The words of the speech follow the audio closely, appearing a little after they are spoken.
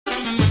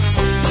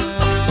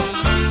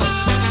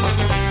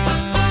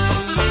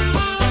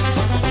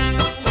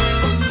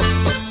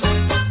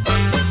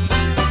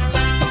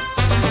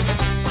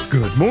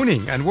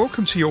morning and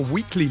welcome to your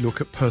weekly look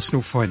at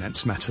personal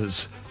finance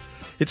matters.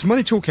 It's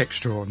Money Talk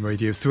Extra on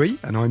Radio 3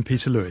 and I'm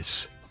Peter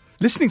Lewis.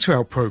 Listening to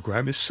our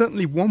programme is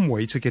certainly one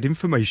way to get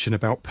information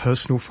about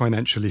personal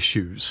financial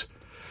issues.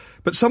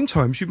 But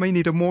sometimes you may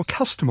need a more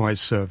customised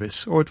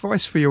service or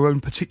advice for your own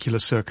particular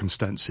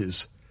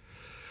circumstances.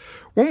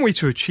 One way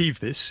to achieve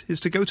this is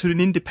to go to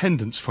an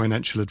independent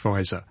financial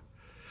advisor.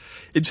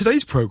 In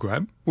today's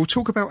programme, we'll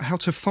talk about how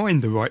to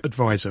find the right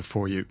advisor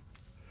for you.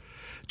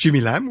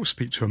 Jimmy Lamb will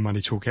speak to a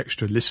Money Talk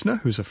Extra listener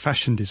who's a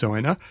fashion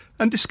designer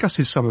and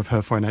discusses some of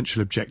her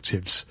financial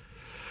objectives.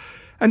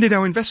 And in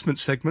our investment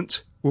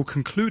segment, we'll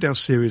conclude our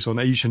series on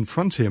Asian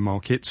frontier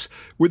markets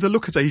with a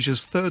look at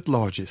Asia's third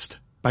largest,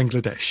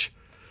 Bangladesh.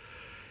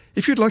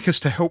 If you'd like us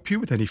to help you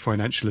with any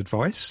financial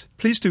advice,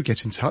 please do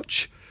get in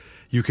touch.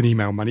 You can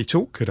email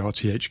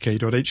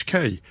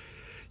moneytalk@rthk.hk.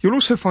 You'll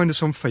also find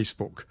us on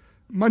Facebook,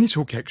 Money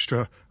Talk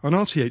Extra on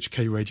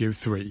RTHK Radio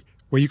 3,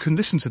 where you can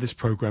listen to this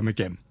programme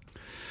again.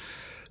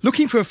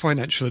 Looking for a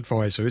financial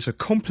advisor is a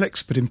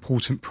complex but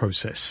important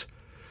process,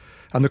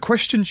 and the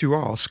questions you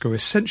ask are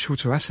essential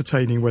to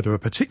ascertaining whether a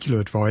particular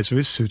advisor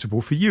is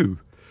suitable for you.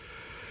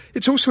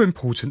 It's also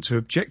important to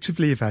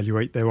objectively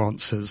evaluate their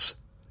answers.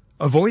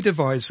 Avoid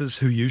advisors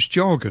who use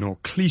jargon or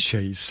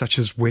clichés such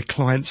as "we're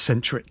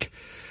client-centric."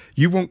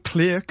 You want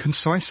clear,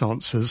 concise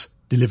answers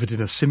delivered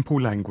in a simple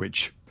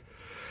language.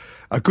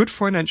 A good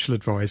financial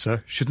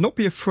advisor should not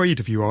be afraid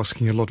of you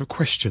asking a lot of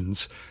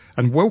questions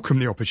and welcome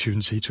the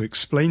opportunity to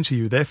explain to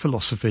you their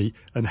philosophy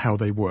and how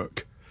they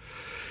work.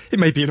 It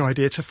may be an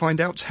idea to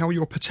find out how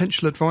your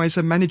potential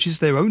advisor manages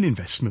their own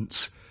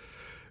investments.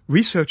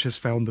 Research has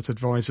found that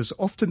advisors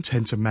often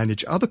tend to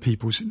manage other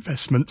people's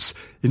investments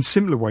in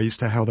similar ways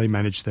to how they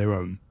manage their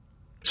own.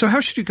 So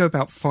how should you go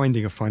about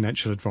finding a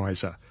financial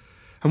advisor?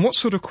 And what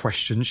sort of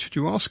questions should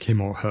you ask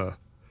him or her?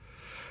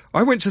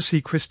 I went to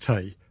see Chris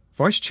Tse,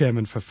 Vice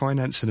Chairman for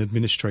Finance and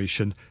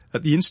Administration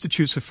at the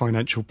Institute of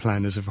Financial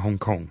Planners of Hong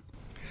Kong.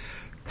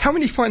 How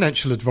many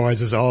financial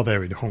advisors are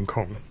there in Hong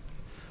Kong?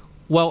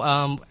 Well,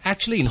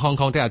 actually in Hong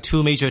Kong, there are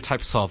two major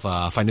types of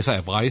financial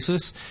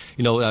advisors.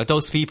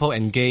 Those people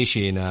engage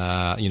in,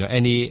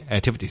 any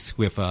activities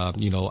with,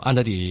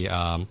 under the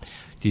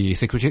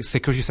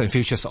Securities and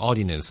Futures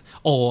Ordinance,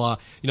 or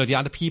the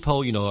other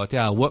people,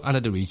 they work under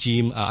the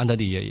regime under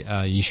the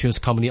Insurance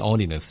Company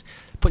Ordinance.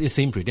 Put it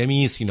simply, that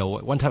means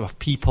one type of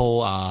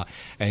people are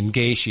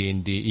engaged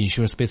in the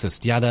insurance business,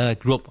 the other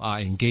group are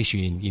engaged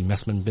in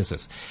investment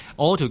business.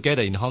 All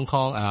together in Hong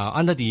Kong,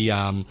 under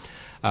the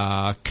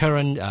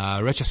current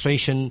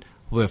registration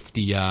with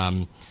the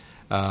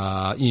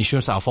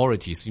insurance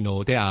authorities,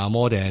 there are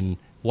more than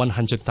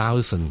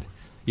 100,000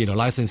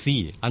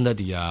 licensee under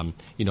the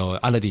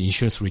under the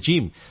insurance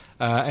regime,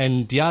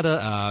 and the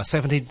other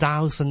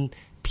 70,000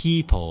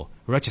 people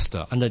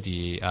register under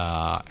the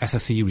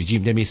SSC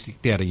regime. That means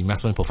they are the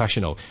investment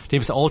professional. That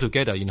means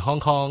altogether in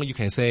Hong Kong, you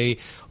can say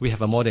we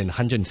have more than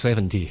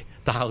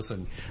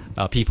 170,000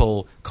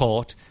 people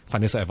called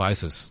financial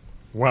advisors.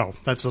 Wow,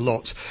 that's a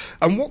lot.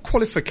 And what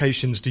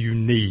qualifications do you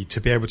need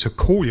to be able to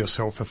call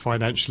yourself a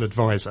financial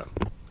advisor?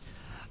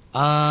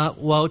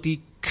 Well, the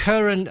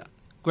current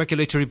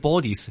regulatory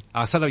bodies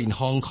are set up in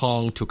Hong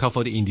Kong to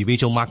cover the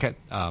individual market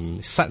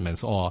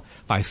segments or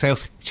by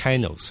sales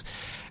channels.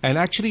 And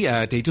actually,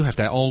 they do have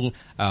their own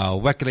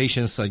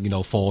regulations,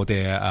 for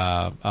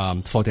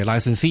their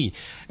licensee.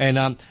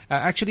 And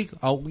actually,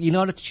 in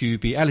order to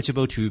be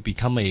eligible to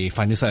become a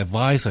financial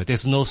advisor,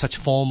 there's no such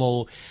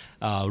formal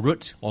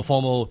route or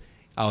formal,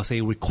 I would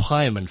say,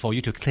 requirement for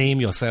you to claim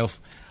yourself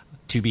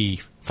to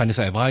be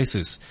financial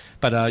advisors.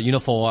 But in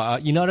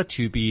order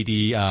to be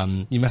the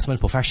investment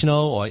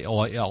professional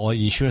or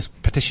insurance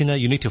practitioner,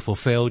 you need to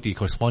fulfill the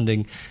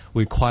corresponding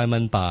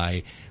requirement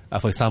by,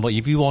 for example,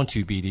 if you want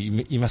to be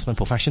the investment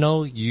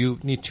professional, you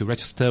need to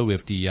register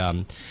with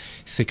the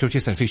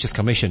Securities and Futures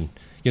Commission.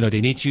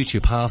 They need you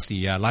to pass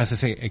the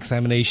licensing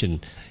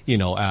examination,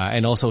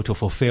 and also to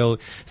fulfill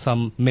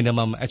some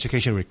minimum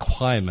education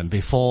requirement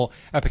before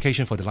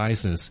application for the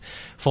license.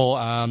 For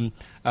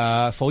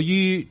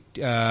you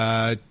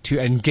to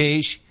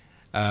engage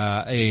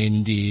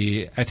in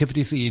the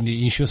activities in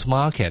the insurance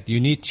market, you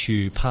need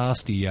to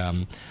pass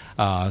the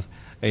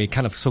a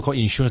kind of so-called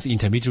insurance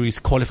intermediaries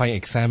qualifying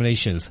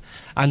examinations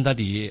under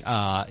the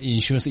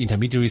insurance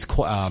intermediaries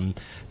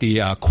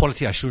the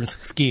quality assurance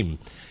scheme.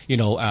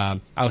 I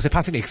would say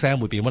passing the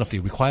exam would be one of the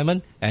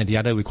requirement, and the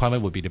other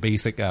requirement would be the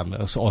basic,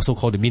 also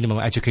called the minimum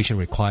education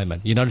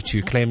requirement, in order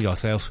to claim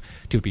yourself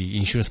to be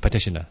insurance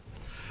practitioner.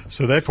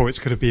 So therefore, it's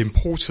going to be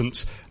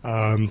important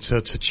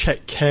to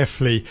check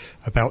carefully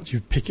about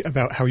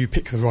how you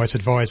pick the right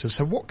advisor.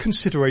 So what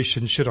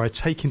considerations should I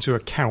take into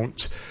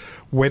account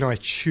when I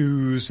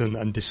choose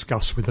and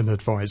discuss with an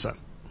advisor?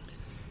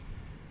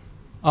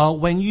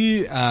 When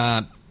you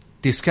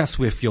discuss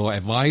with your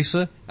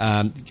advisor,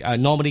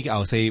 normally I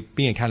would say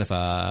being a kind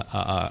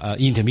of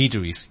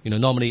intermediaries,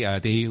 normally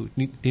they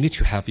need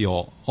to have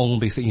your own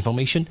basic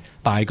information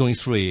by going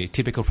through a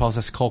typical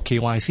process called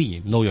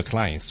KYC, know your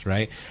clients,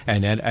 right?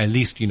 And then at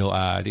least,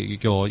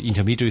 your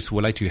intermediaries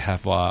would like to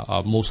have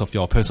most of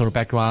your personal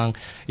background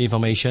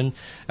information,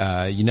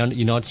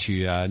 in order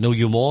to know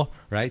you more,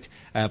 right?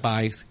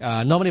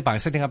 Normally by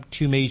setting up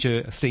two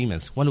major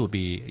statements. One would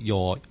be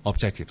your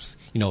objectives,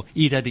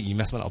 either the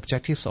investment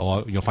objectives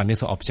or your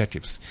financial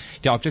objectives.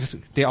 The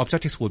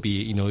objectives will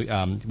be,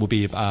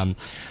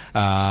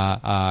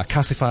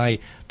 classified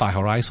by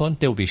horizon.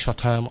 There will be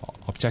short-term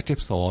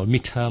objectives or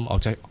mid-term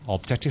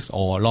objectives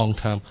or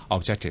long-term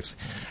objectives.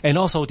 And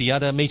also the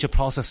other major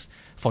process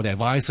for the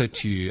advisor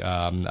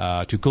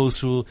to go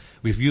through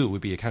with you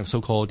would be a kind of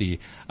so-called the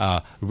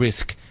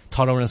risk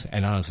tolerance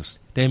analysis.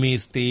 That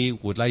means they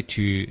would like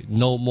to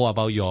know more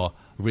about your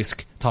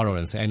risk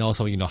tolerance and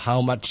also,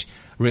 how much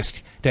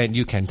risk that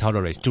you can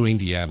tolerate during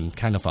the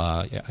kind of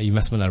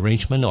investment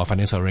arrangement or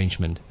financial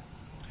arrangement.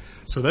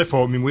 So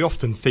therefore, we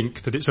often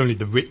think that it's only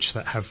the rich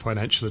that have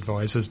financial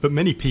advisors, but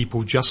many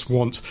people just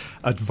want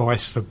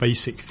advice for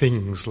basic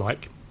things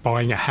like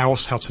buying a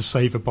house, how to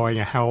save for buying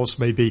a house,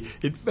 maybe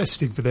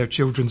investing for their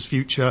children's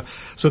future.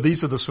 So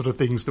these are the sort of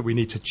things that we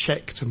need to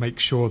check to make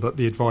sure that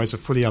the advisor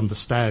fully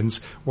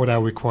understands what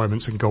our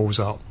requirements and goals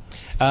are.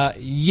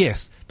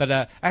 Yes,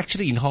 but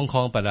actually in Hong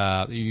Kong,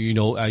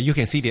 you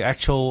can see the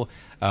actual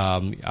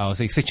I would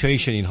say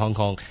situation in Hong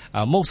Kong.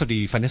 Most of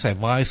the financial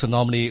advisors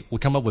normally will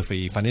come up with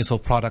a financial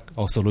product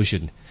or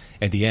solution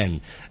at the end,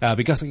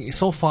 because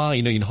so far,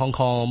 in Hong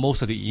Kong,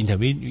 most of the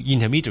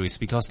intermediaries,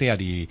 because they are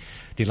the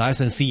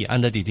licensee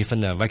under the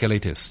different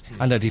regulators,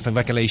 under different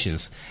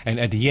regulations, and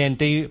at the end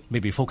they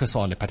maybe focus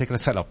on a particular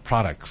set of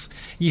products,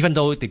 even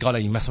though they got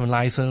an investment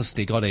license,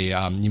 they got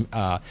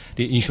the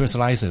insurance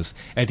license.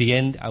 At the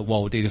end,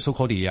 the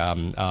so-called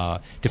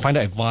the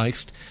final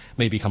advice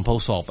may be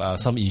composed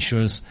of some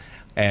insurance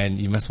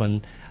and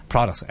investment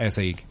products as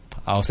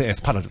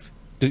part of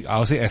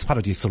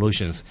the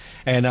solutions.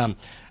 And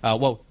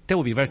that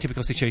would be a very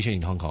typical situation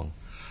in Hong Kong.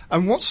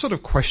 And what sort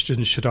of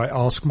questions should I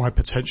ask my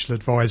potential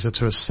advisor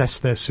to assess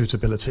their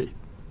suitability?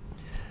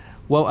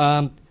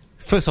 Well,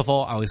 first of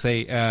all, I would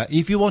say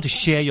if you want to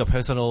share your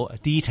personal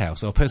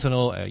details or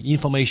personal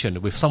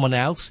information with someone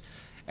else,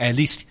 at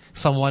least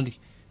someone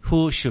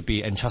who should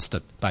be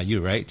entrusted by you,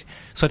 right?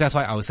 So that's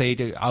why I would say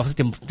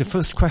the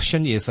first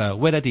question is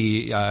whether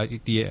the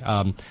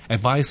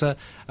advisor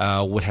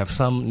would have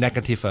some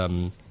negative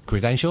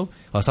credential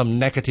or some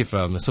negative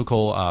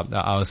so-called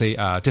I would say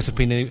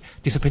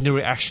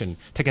disciplinary action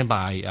taken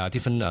by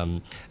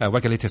different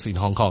regulators in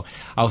Hong Kong.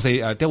 I would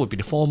say that would be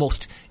the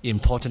foremost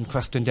important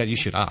question that you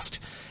should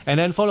ask, and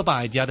then followed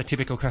by the other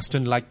typical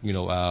question like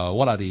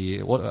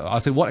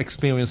what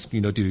experience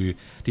do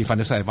the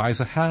financial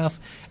advisor have,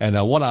 and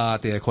what are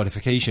their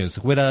qualifications,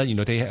 whether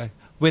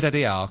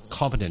they are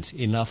competent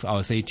enough, I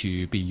would say,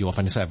 to be your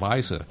financial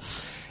advisor.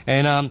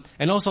 And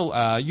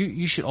also,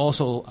 you should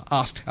also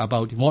ask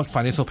about what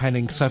financial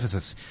planning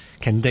services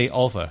can they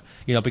offer.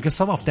 Because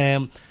some of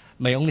them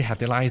may only have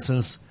the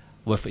license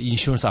with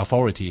insurance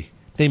authority.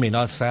 They may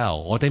not sell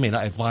or they may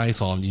not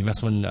advise on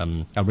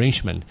investment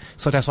arrangement.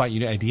 So that's why,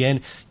 at the end,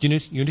 you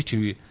need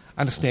to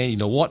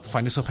understand, what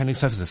financial planning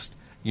services,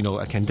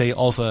 can they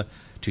offer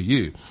to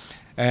you.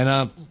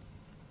 And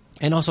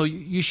also,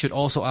 you should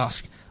also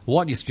ask,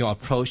 what is your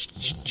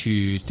approach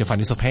to the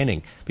financial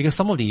planning? Because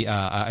some of the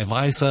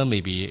advisor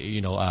may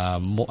be, I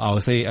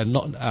would say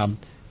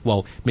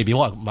maybe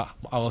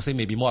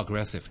more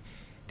aggressive.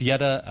 The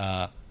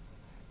other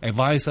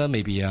advisor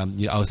may be,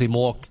 I would say,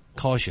 more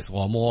cautious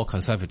or more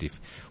conservative.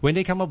 When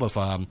they come up with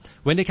a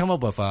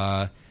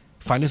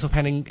financial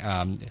planning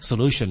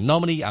solution,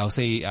 normally I would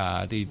say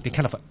the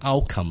kind of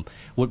outcome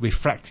would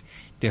reflect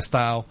their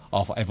style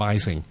of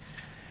advising.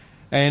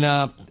 And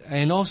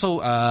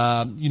also,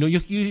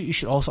 you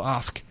should also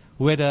ask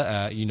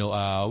whether,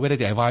 whether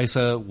the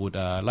advisor would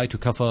like to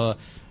cover,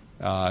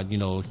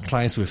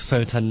 clients with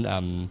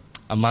certain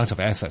amounts of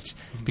assets.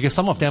 Because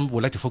some of them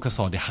would like to focus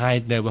on the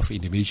high net worth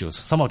individuals.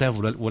 Some of them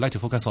would like to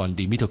focus on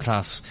the middle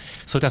class.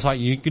 So that's why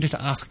you need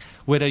to ask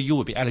whether you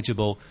would be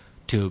eligible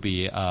to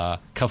be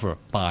covered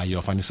by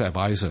your financial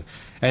advisor.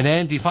 And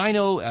then the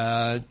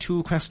final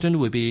two questions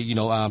would be,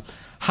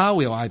 how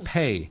will I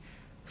pay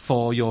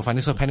for your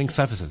financial planning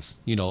services,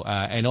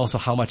 and also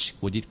how much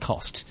would it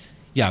cost?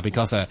 Yeah,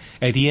 because at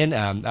the end,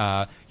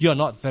 you are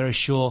not very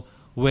sure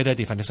whether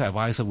the financial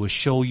advisor will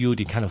show you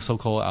the kind of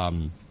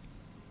so-called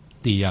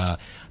the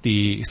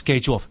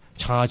schedule of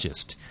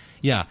charges.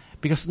 Yeah,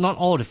 because not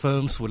all the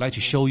firms would like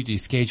to show you the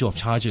schedule of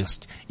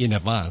charges in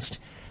advance,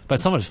 but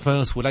some of the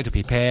firms would like to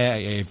prepare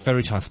a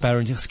very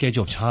transparent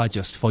schedule of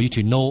charges for you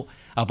to know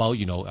about,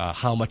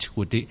 how much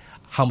would they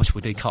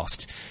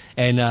cost.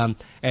 And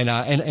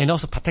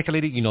also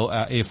particularly,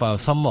 if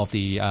some of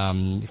the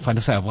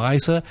financial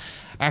advisor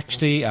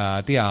actually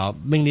they are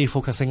mainly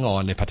focusing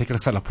on a particular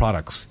set of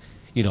products,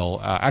 all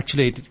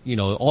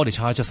the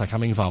charges are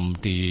coming from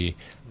the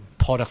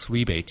products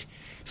rebate.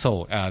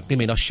 So they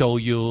may not show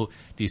you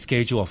the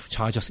schedule of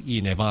charges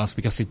in advance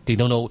because they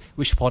don't know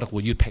which product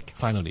will you pick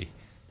finally.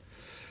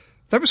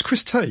 That was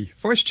Chris Tse,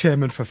 Vice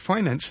Chairman for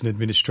Finance and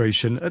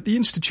Administration at the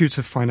Institute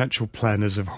of Financial Planners of